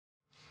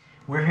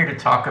We're here to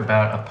talk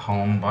about a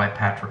poem by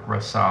Patrick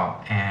Rosal,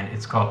 and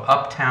it's called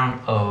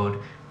Uptown Ode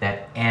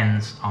that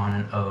ends on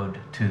an ode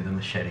to the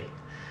Machete.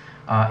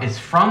 It's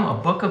from a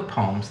book of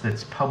poems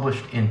that's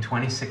published in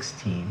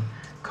 2016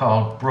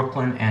 called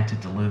Brooklyn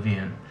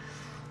Antediluvian.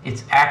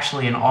 It's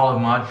actually in all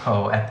of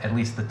ModPo, at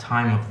least the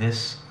time of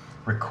this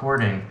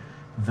recording,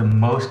 the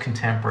most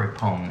contemporary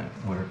poem that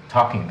we're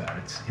talking about.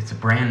 It's a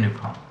brand new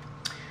poem.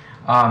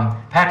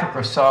 Patrick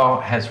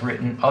Rosal has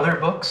written other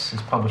books,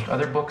 has published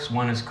other books.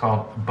 One is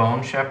called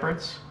Bone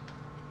Shepherds,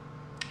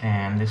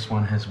 and this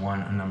one has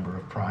won a number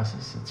of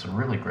prizes. It's a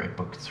really great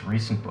book. It's a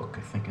recent book.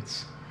 I think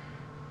it's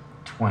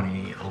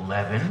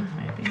 2011,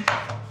 maybe.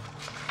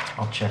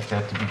 I'll check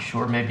that to be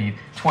sure. Maybe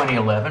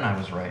 2011, I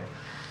was right.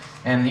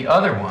 And the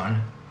other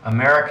one,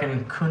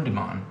 American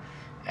Kundiman.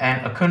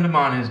 And a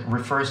kundiman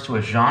refers to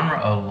a genre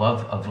of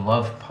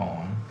love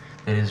poem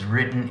that is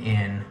written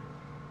in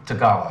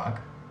Tagalog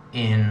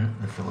in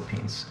the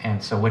Philippines.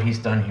 And so what he's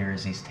done here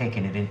is he's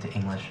taken it into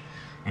English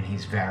and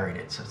he's varied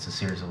it. So it's a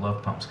series of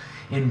love poems.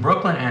 In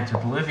Brooklyn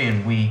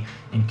Antediluvian, we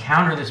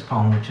encounter this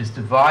poem, which is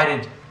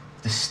divided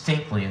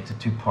distinctly into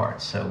two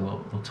parts. So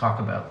we'll talk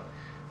about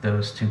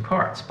those two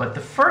parts. But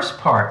the first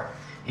part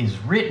is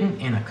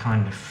written in a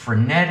kind of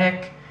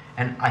frenetic,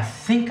 and I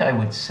think I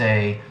would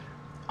say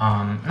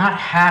not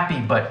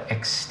happy, but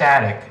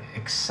ecstatic,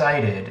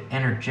 excited,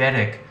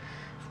 energetic,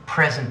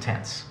 present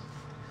tense.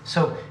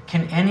 So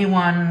can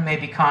anyone,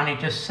 maybe Connie,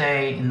 just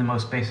say in the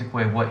most basic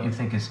way what you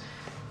think is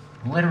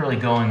literally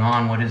going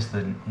on? What is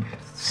the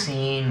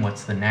scene?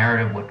 What's the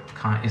narrative?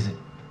 Is it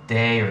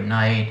day or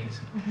night? Is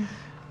it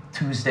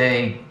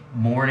Tuesday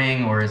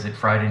morning or is it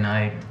Friday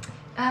night?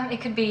 It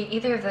could be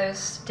either of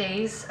those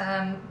days,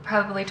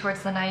 probably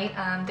towards the night.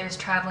 There's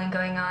traveling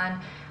going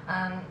on.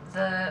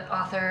 The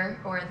author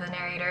or the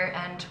narrator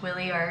and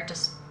Willie are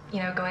just,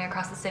 going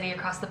across the city,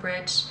 across the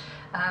bridge,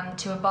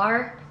 to a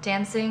bar,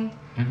 dancing.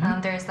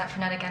 There's that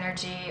frenetic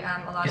energy.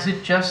 Is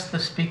it just the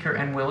speaker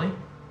and Willie?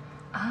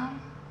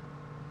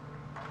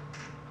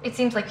 It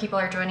seems like people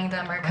are joining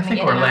them or coming in. I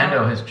think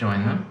Orlando has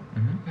joined them.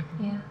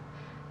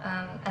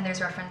 Yeah. And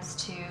there's reference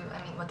to,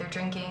 what they're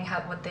drinking,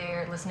 what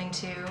they're listening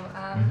to.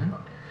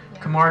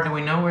 Kamar, do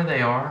we know where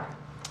they are?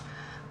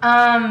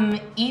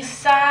 East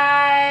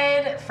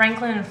Side,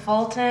 Franklin and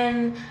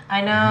Fulton.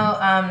 I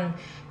know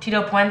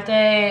Tito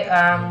Puente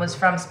was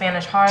from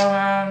Spanish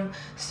Harlem,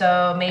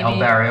 so maybe El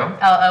Barrio.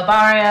 El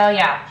Barrio,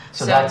 yeah.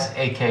 So that's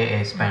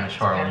AKA Spanish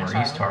Harlem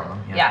or East Harlem.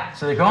 Yeah.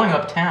 So they're going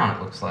uptown,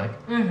 it looks like.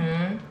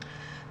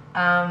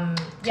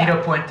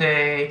 Tito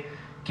Puente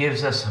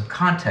gives us some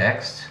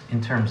context in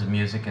terms of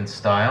music and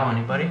style.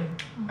 Anybody?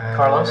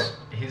 Carlos?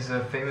 He's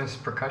a famous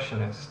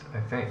percussionist,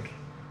 I think.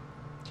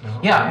 No?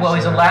 Yeah, well,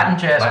 he's a Latin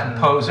jazz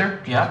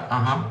composer.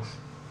 Yeah,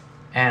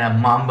 and a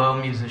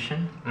mambo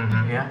musician.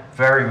 Yeah,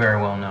 very,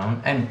 very well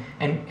known. And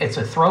it's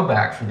a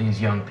throwback for these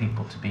young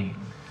people to be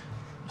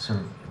sort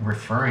of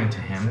referring to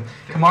him.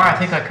 Kamar, I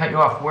think I cut you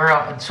off. Where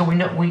else? So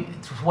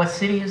what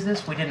city is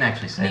this? We didn't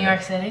actually say New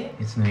York City.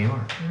 It's New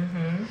York.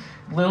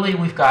 Lily,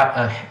 we've got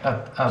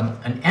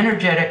an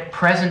energetic,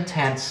 present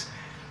tense,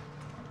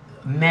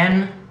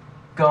 men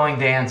going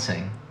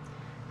dancing.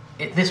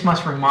 This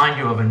must remind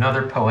you of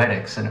another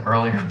poetics, an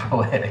earlier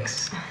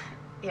poetics.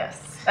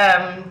 Yes.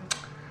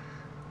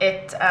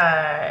 It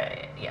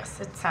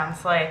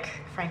sounds like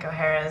Frank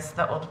O'Hara's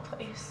The Old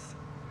Place.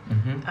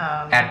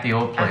 At the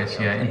Old Place,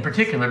 in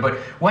particular. But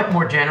what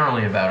more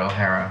generally about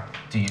O'Hara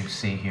do you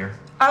see here?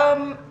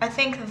 I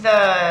think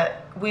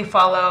we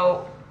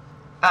follow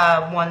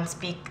one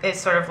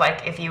it's sort of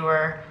like if you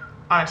were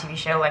on a TV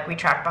show, like we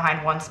track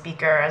behind one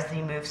speaker as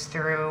he moves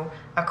through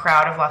a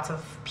crowd of lots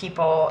of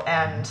people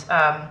and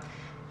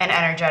an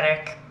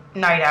energetic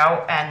night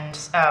out, and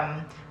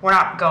we're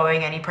not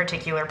going any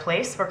particular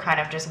place. We're kind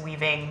of just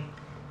weaving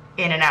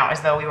in and out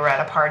as though we were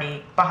at a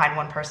party behind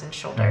one person's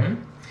shoulder.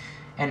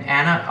 And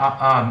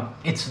Anna,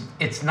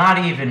 it's not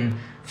even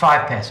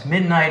 5 past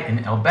midnight in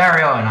El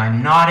Barrio, and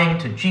I'm nodding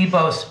to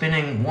Jibo,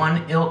 spinning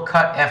one ill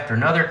cut after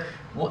another.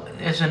 Well,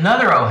 there's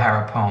another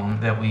O'Hara poem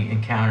that we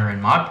encounter in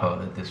ModPo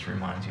that this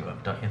reminds you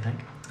of, don't you think?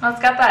 Well,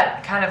 it's got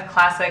that kind of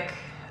classic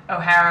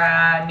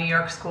O'Hara, New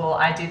York school,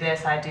 I do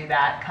this, I do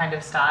that kind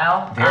of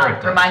style.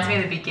 Reminds me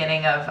of the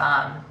beginning of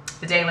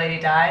The Day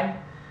Lady Died.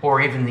 Or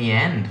even the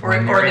end, or the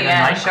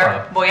end,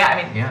 sure. Well,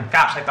 yeah,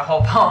 gosh, like the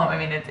whole poem.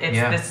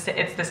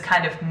 It's this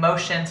kind of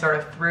motion sort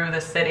of through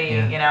the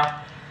city,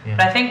 But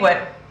I think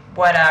what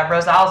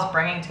Rosal's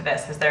bringing to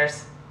this is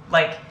there's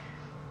like,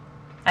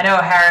 I know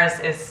O'Hara's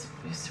is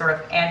sort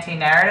of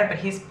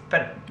anti-narrative,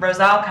 but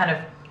Rosal kind of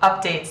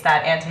updates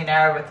that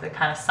anti-narrative with the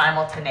kind of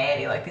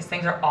simultaneity. Like these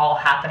things are all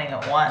happening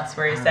at once.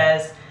 Where he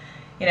says,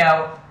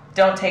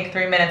 don't take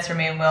 3 minutes for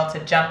me and Will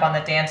to jump on the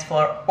dance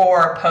floor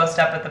or post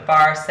up at the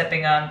bar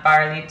sipping on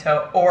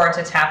barlito or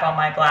to tap on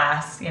my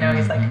glass.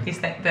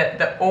 He's like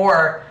the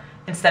or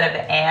instead of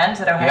the and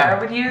that O'Hara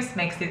would use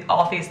makes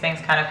all of these things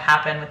kind of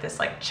happen with this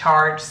like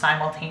charged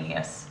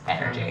simultaneous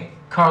energy.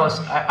 Carlos,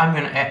 I'm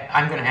gonna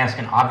ask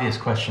an obvious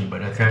question,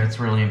 but I think it's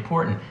really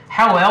important.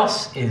 How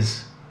else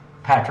is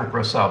Patrick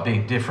Rosal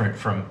being different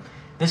from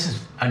this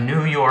is a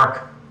New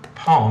York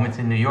poem. It's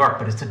in New York,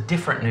 but it's a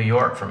different New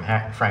York from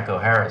Frank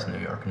O'Hara's New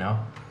York, no?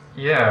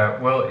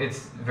 Yeah, well,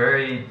 it's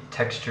very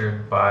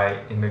textured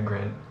by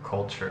immigrant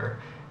culture,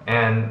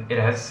 and it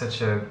has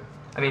such a,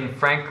 I mean,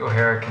 Frank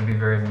O'Hara can be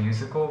very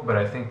musical, but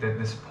I think that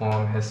this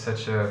poem has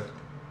such a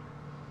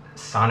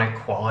sonic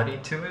quality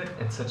to it,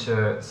 and such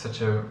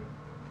a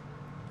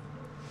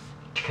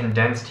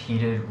condensed,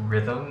 heated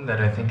rhythm that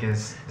I think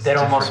is that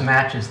almost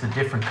matches the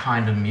different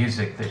kind of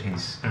music that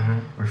he's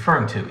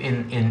referring to.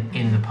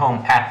 In the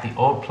poem At the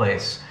Old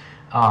Place,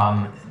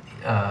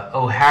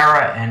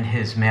 O'Hara and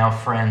his male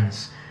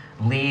friends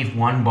leave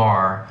one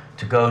bar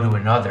to go to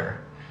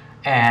another,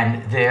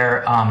 and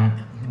their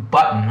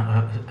Button,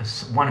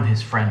 one of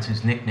his friends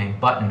who's nicknamed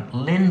Button,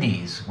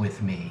 lindies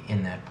with me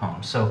in that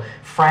poem. So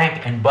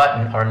Frank and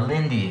Button are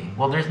lindying.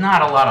 Well, there's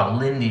not a lot of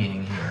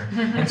lindying here,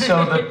 and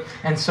so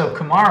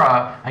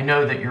Kamara, I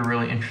know that you're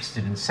really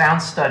interested in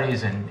sound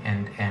studies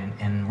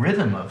and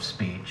rhythm of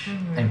speech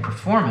and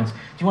performance. Do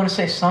you want to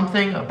say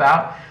something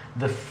about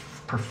the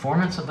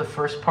performance of the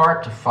first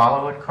part to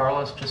follow what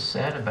Carlos just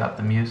said about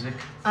the music?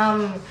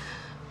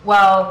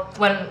 Well,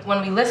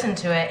 when we listen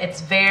to it,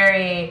 it's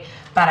very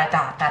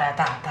ba-da-da,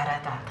 da-da-da,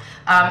 da-da-da.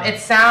 It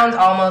sounds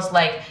almost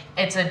like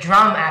it's a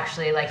drum,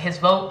 actually. Like his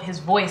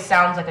voice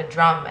sounds like a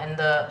drum, and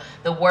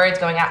the words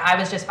going out. I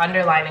was just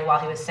underlining while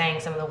he was saying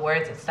some of the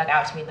words that stuck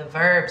out to me. The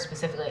verbs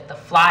specifically, like the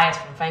flies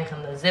from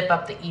Franklin, the zip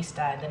up the east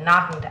side, the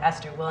knocking to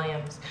Esther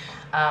Williams.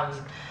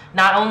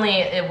 Not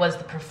only was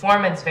the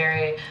performance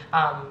very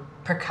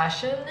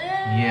percussive,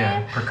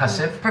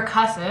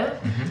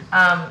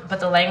 but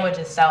the language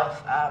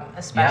itself,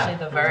 especially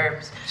the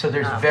verbs. So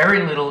there's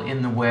very little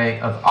in the way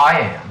of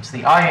I-ams.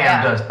 The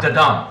I-am does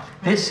da-dum.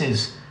 This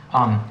is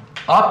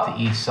up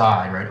the east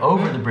side, right,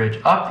 over the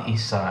bridge, up the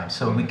east side.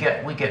 So we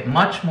get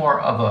much more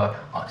of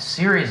a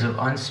series of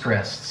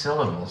unstressed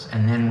syllables,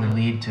 and then we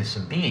lead to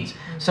some beats.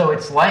 So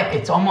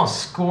it's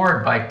almost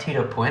scored by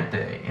Tito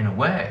Puente in a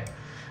way.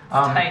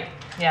 Tight,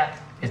 yeah.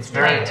 It's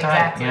very tight,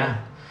 exactly. Yeah.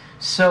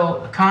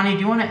 So, Connie, do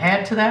you want to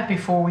add to that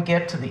before we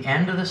get to the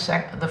end of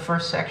the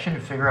first section to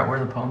figure out where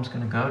the poem's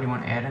going to go? Do you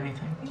want to add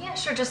anything? Yeah,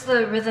 sure. Just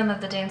the rhythm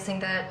of the dancing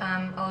that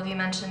all of you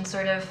mentioned,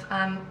 sort of,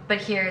 but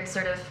here it's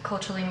sort of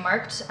culturally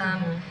marked,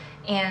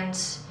 and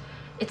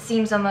it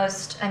seems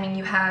almost. I mean,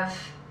 you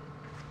have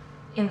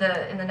in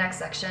the next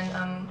section,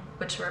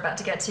 which we're about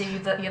to get to, you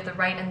have the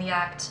rite and the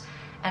act,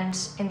 and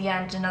in the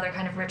end, another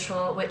kind of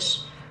ritual,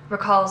 which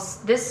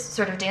recalls this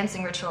sort of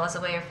dancing ritual as a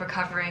way of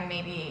recovering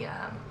maybe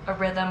a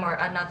rhythm or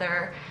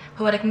another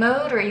poetic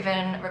mode, or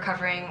even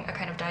recovering a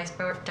kind of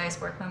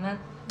diasporic moment.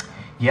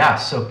 Yeah,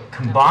 so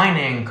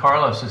combining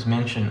Carlos's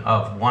mention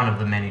of one of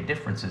the many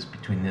differences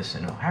between this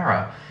and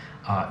O'Hara,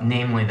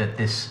 namely that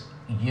this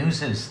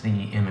uses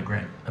the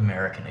immigrant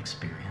American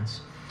experience,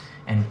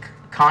 and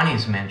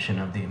Connie's mention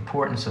of the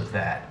importance of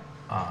that,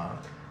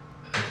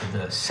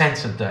 the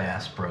sense of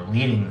diaspora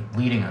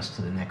leading us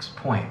to the next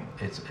point.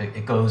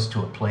 It goes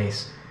to a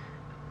place,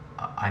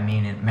 I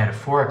mean,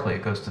 metaphorically,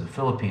 it goes to the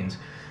Philippines.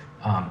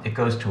 It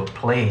goes to a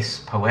place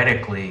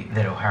poetically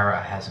that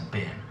O'Hara hasn't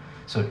been.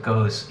 So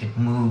it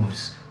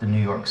moves the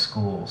New York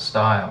school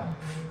style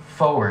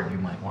forward, you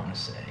might want to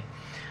say.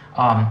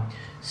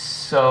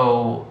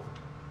 So,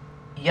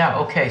 yeah,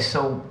 okay,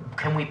 so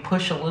can we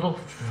push a little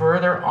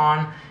further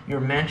on your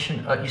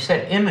mention? You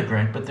said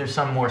immigrant, but there's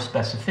some more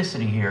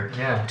specificity here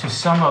to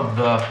some of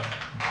the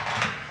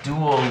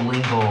dual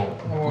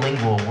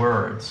lingual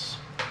words.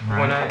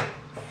 Right?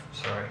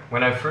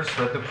 When I first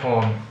read the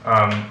poem,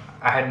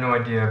 I had no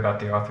idea about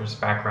the author's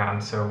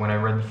background, so when I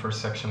read the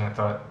first section, I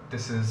thought,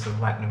 this is a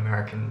Latin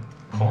American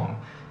poem.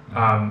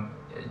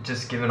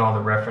 Just given all the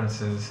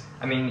references,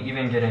 I mean,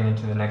 even getting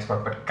into the next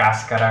part, but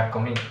cáscara,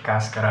 comi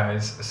cáscara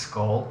is a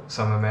skull,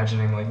 so I'm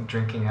imagining like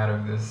drinking out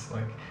of this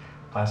like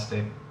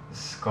plastic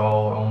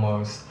skull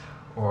almost,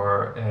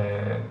 or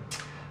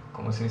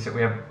como se dice,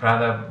 we have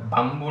Prada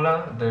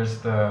Bambula, there's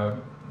the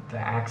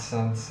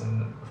accents,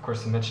 and of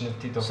course the mention of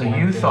Tito Puente. So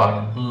you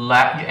thought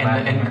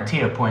and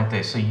Tito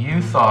Puente, so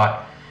you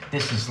thought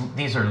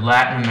these are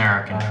Latin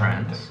American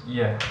trends.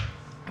 Yeah.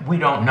 We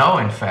don't know,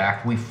 in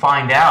fact. We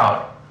find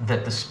out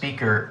that the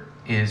speaker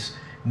is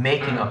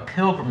making a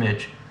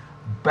pilgrimage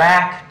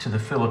back to the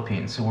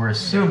Philippines. So we're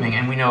assuming,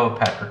 and we know of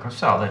Patrick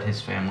Rosal, that his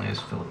family is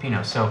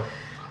Filipino. So,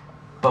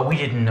 but we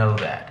didn't know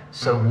that.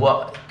 So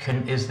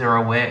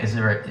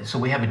so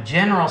we have a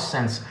general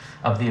sense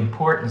of the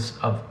importance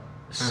of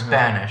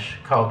Spanish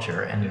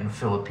culture, and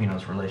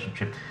Filipinos'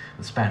 relationship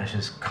with Spanish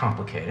is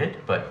complicated,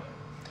 but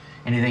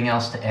anything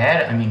else to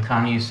add? I mean,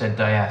 Connie, you said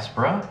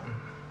diaspora.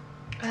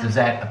 Is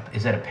that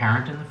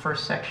apparent in the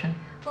first section?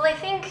 Well, I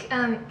think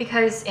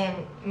because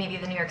in maybe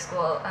the New York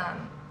School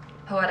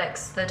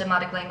poetics, the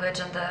demotic language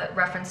and the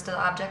reference to the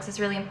objects is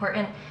really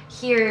important.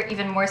 Here,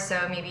 even more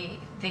so, maybe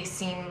they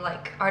seem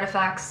like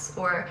artifacts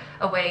or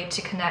a way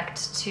to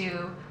connect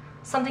to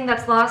something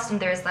that's lost, and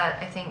there's that,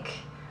 I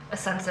think, a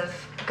sense of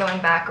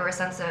going back, or a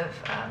sense of,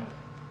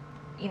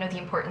 the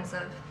importance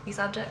of these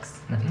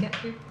objects that we get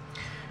here.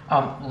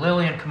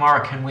 Lily and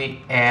Kamara, can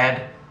we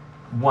add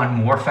one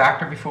more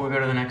factor before we go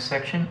to the next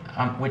section,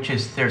 which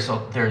is there's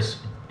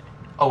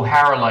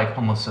O'Hara-like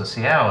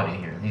homosociality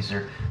here. These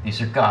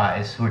are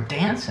guys who are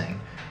dancing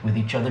with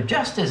each other,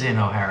 just as in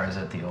O'Hara's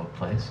at the old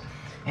place.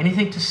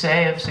 Anything to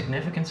say of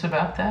significance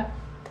about that?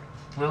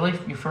 Lily,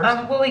 you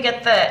first? Well, we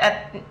get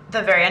at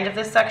the very end of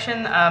this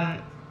section,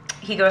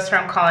 he goes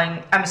from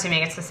calling, I'm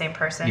assuming it's the same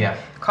person,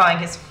 calling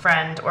his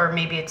friend, or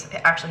maybe it's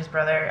actually his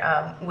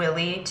brother,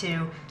 Willie,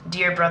 to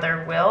Dear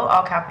Brother Will,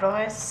 all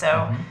capitalized.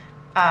 So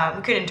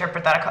we could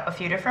interpret that a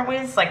few different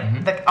ways.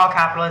 Like the all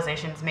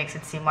capitalizations makes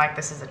it seem like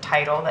this is a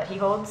title that he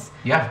holds.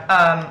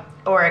 Yeah.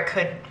 Or it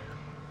could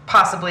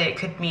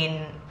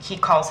mean he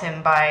calls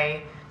him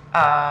by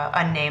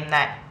a name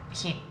that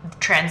he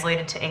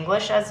translated to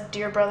English as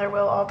Dear Brother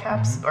Will, all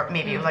caps, or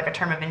maybe it was like a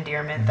term of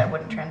endearment that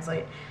wouldn't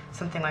translate,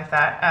 something like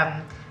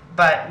that.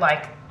 But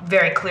like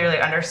very clearly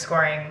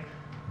underscoring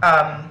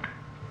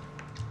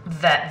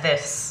that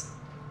this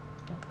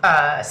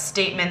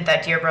statement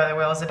that Dear Brother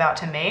Will is about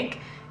to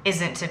make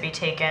isn't to be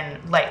taken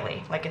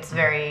lightly. Like it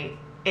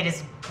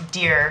is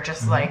dear,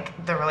 just like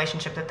the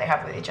relationship that they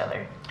have with each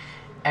other.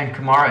 And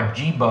Kamara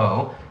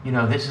Jibo,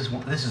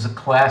 this is a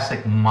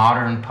classic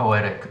modern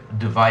poetic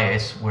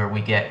device where we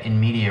get in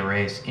media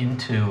res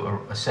into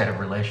a set of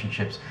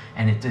relationships,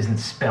 and it isn't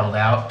spelled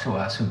out to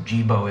us who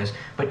Jibo is,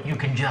 but you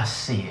can just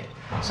see it.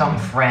 Some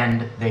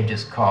friend, they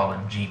just call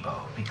him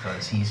Jibo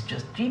because he's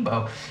just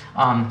Jibo.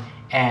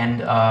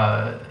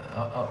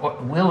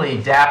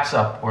 Willie daps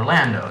up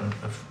Orlando,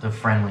 the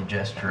friendly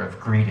gesture of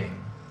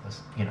greeting,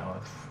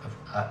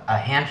 a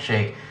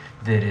handshake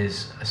that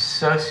is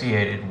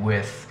associated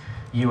with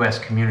U.S.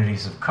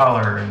 communities of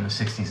color in the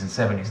 60s and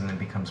 70s and then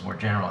becomes more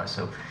generalized.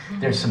 So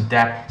there's some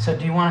depth. So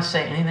do you want to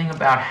say anything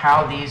about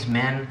how these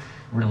men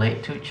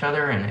relate to each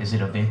other, and is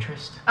it of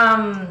interest?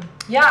 I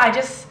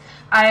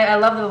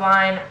love the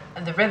line,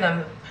 the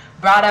rhythm.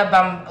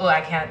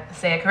 I can't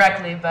say it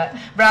correctly, but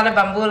Brada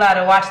Bambula,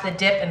 to watch the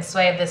dip and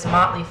sway of this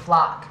motley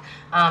flock.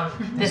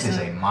 This is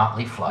a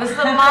motley flock. This is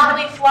a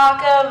motley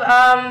flock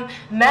of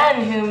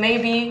men who may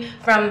be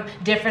from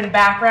different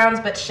backgrounds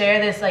but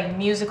share this like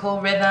musical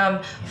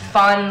rhythm,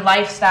 fun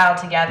lifestyle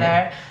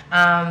together.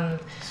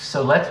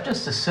 So let's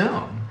just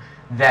assume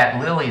that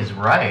Lily is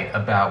right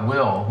about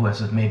Will, who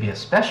has maybe a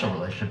special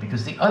relationship,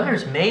 because the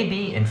others may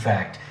be, in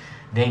fact,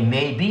 they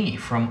may be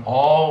from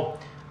all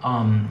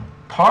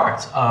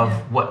parts of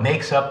what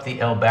makes up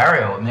the El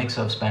Barrio, what makes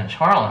up Spanish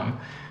Harlem,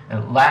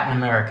 Latin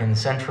American,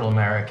 Central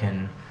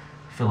American,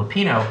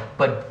 Filipino,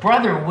 but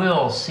Brother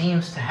Will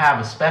seems to have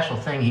a special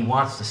thing he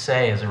wants to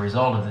say as a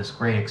result of this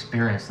great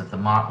experience that the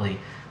motley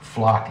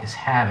flock is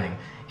having.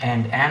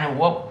 And Anna,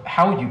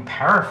 how would you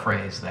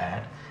paraphrase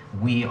that?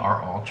 We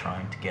are all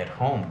trying to get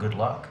home. Good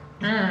luck.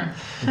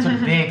 It's a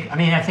big,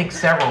 I think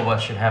several of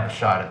us should have a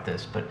shot at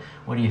this, but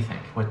what do you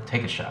think?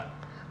 Take a shot.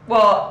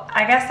 Well,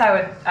 I guess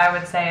I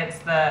would say it's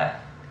the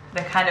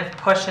kind of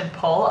push and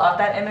pull of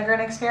that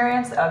immigrant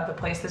experience, of the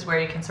places where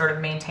you can sort of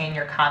maintain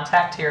your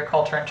contact to your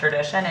culture and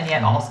tradition, and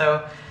yet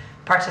also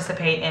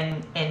participate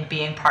in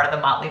being part of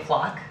the motley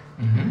flock.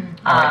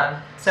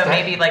 So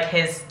maybe like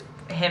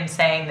him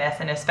saying this,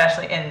 and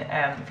especially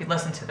if you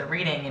listen to the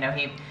reading,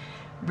 he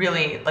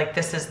really, like,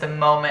 this is the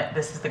moment,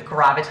 this is the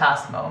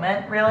gravitas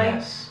moment, really,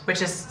 which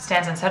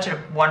stands in such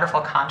a wonderful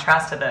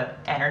contrast to the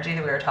energy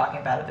that we were talking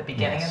about at the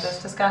beginning of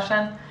this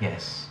discussion.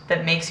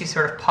 That makes you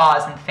sort of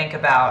pause and think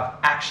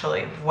about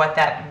actually what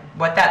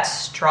that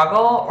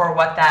struggle, or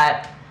what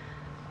that,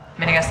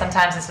 I guess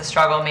sometimes it's a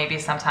struggle, maybe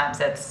sometimes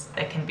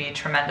it can be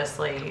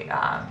tremendously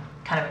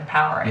kind of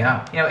empowering.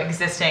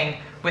 Existing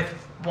with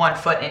one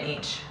foot in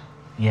each.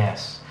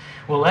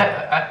 Well,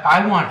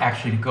 I want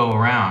actually to go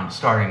around,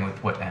 starting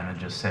with what Anna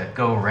just said,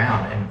 go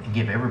around and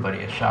give everybody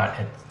a shot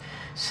at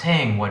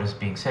saying what is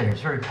being said here.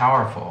 It's very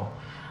powerful.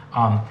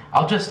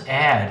 I'll just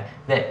add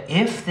that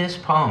if this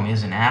poem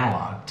is an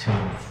analog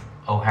to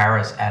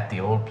O'Hara's At the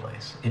Old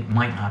Place, it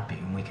might not be,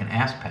 and we can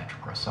ask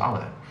Patrick Rosal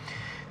that.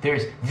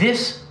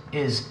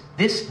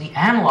 The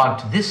analog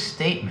to this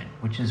statement,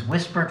 which is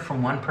whispered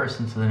from one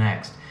person to the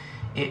next.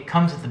 It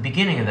comes at the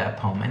beginning of that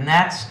poem, and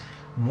that's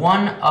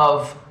one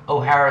of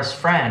O'Hara's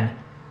friend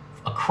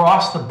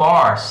across the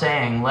bar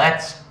saying,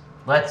 let's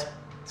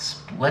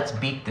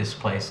beat this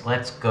place,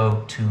 let's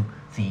go to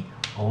the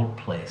old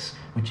place,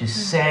 which is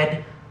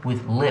said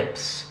with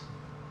lips.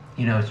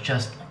 It's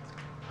just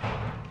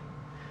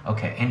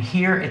okay. And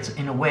here it's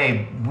in a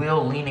way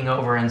Will leaning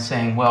over and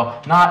saying,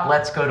 well, not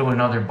let's go to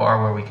another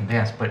bar where we can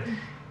dance, but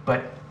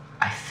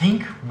I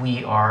think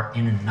we are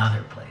in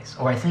another place,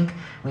 or I think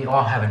we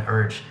all have an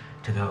urge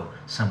to go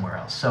somewhere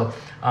else. So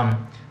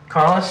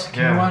Carlos,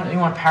 you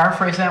want to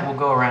paraphrase that? We'll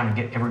go around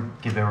and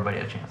give everybody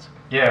a chance.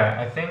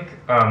 I think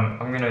I'm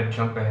going to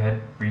jump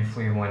ahead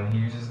briefly. When he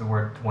uses the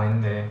word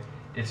duende,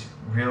 it's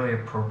really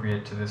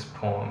appropriate to this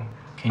poem.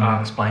 Can you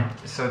explain?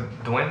 So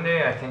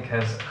duende, I think,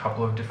 has a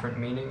couple of different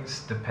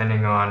meanings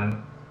depending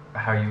on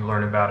how you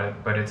learn about it,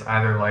 but it's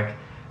either like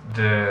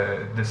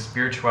the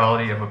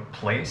spirituality of a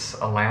place,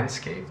 a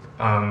landscape,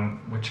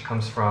 which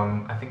comes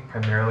from, I think,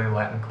 primarily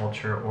Latin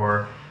culture,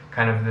 or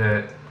kind of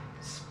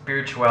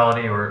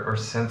spirituality or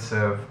sense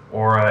of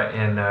aura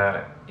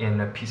in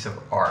a piece of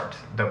art,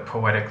 the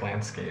poetic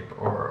landscape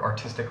or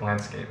artistic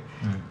landscape.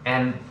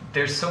 And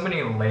there's so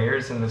many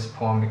layers in this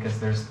poem because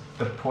there's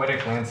the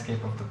poetic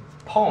landscape of the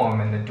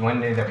poem and the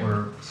duende that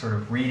we're sort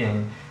of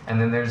reading, and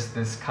then there's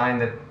this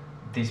kind that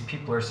these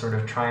people are sort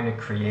of trying to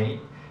create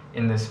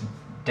in this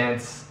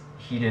dense,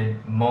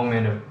 heated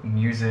moment of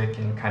music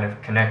and kind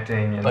of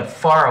connecting. And, but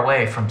far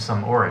away from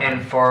some origin.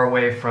 And far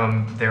away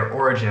from their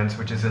origins,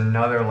 which is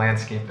another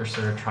landscape they're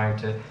sort of trying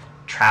to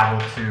travel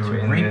to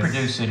and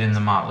reproduce it in the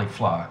motley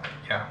flock.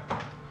 Yeah.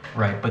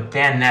 Right, but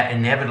then that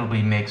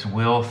inevitably makes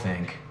Will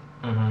think,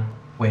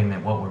 wait a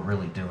minute, what we're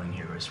really doing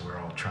here is we're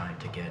all trying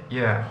to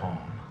get home.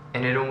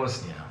 And it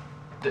almost,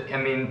 I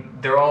mean,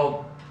 they're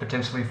all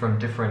potentially from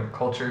different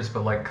cultures,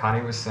 but like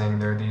Connie was saying,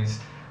 there are these,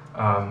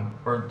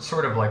 or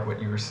sort of like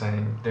what you were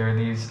saying, there are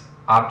these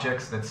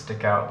objects that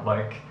stick out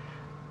like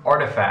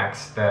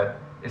artifacts that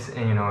is,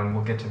 you know, and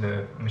we'll get to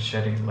the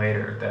machete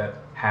later, that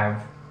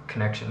have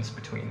connections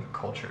between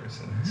cultures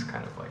and this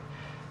kind of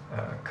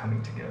like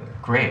coming together.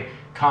 Great.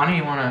 Connie,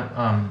 you want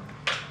to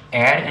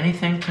add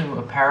anything to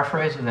a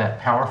paraphrase of that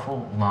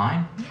powerful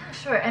line? Yeah,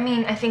 sure. I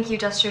mean, I think you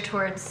gesture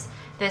towards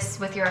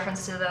this with your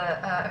reference to the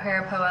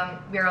O'Hara poem,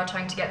 we're all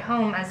trying to get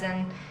home, as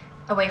in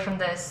away from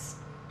this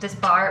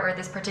bar or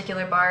this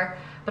particular bar,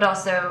 but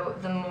also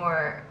the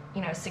more,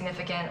 you know,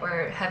 significant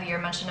or heavier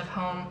mention of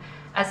home,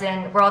 as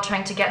in we're all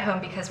trying to get home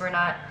because we're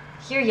not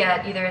here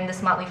yet, either in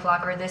this motley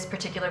flock or this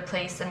particular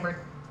place, and we're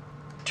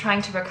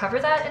trying to recover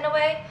that in a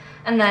way.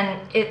 And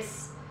then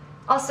it's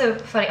also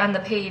funny on the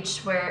page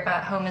where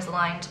home is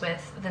aligned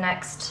with the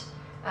next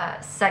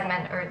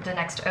segment or the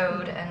next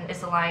ode, and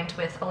is aligned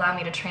with allow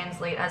me to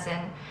translate, as in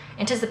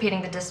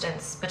anticipating the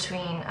distance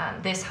between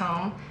this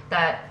home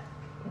that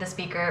the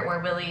speaker or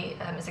Willie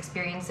is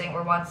experiencing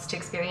or wants to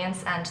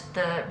experience, and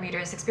the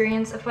reader's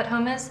experience of what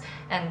home is,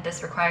 and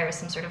this requires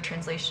some sort of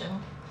translation.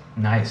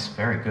 Nice,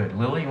 very good.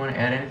 Lily, you want to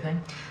add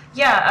anything?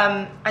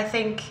 Yeah, I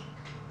think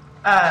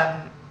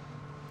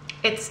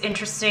it's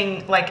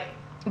interesting, like,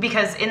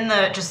 because in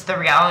the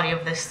reality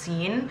of this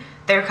scene,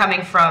 they're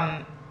coming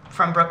from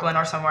Brooklyn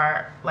or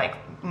somewhere like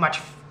much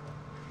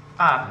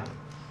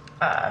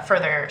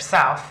further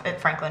south at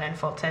Franklin and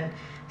Fulton.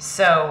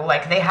 So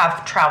like they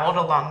have traveled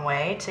a long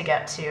way to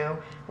get to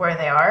where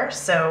they are.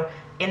 So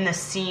in the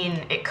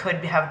scene, it could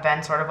have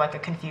been sort of like a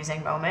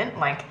confusing moment.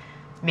 Like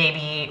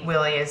maybe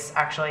Willie is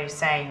actually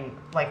saying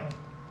like,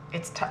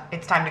 it's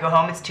time to go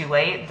home. It's too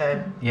late.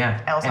 The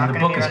L's and not the going to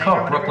book be is running called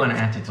or whatever. Brooklyn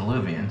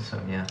Antediluvian.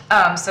 So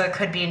yeah. So it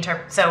could be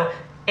so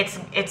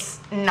it's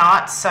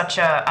not such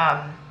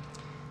a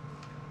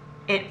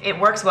it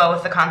works well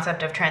with the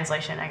concept of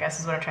translation, I guess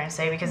is what I'm trying to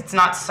say, because it's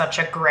not such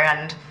a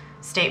grand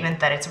statement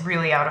that it's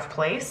really out of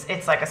place.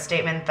 It's like a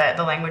statement that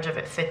the language of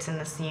it fits in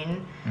the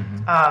scene,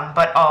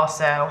 but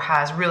also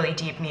has really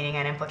deep meaning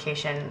and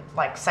implication,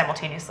 like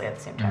simultaneously at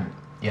the same time.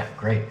 Yeah,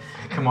 great.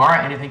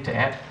 Kamara, anything to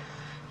add?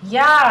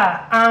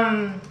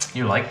 Yeah.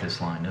 You like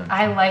this line, don't you?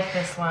 I like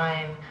this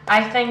line.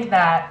 I think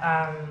that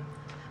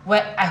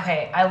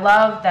I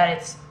love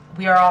that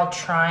we are all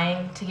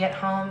trying to get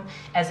home,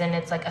 as in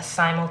it's like a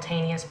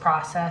simultaneous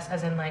process,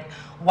 as in like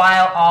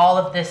while all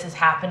of this is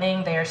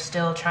happening, they are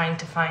still trying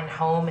to find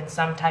home in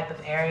some type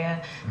of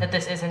area. That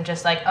this isn't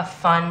just like a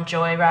fun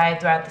joyride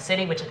throughout the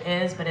city, which it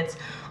is, but it's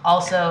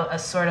also a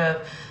sort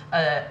of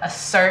a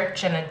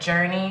search and a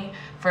journey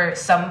for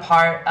some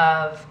part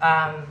of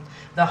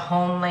the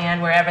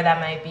homeland, wherever that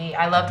might be.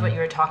 I loved what you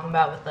were talking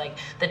about with like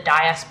the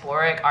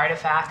diasporic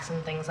artifacts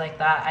and things like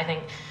that. I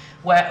think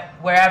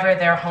wherever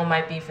their home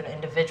might be for the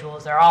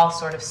individuals, they're all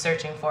sort of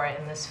searching for it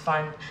in this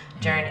fun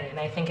journey. And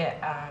I think it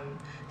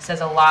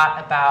says a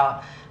lot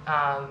about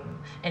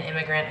an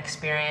immigrant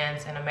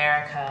experience in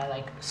America,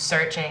 like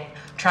searching,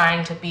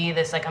 trying to be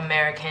this like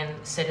American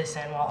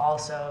citizen while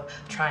also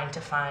trying to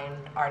find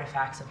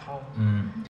artifacts of home.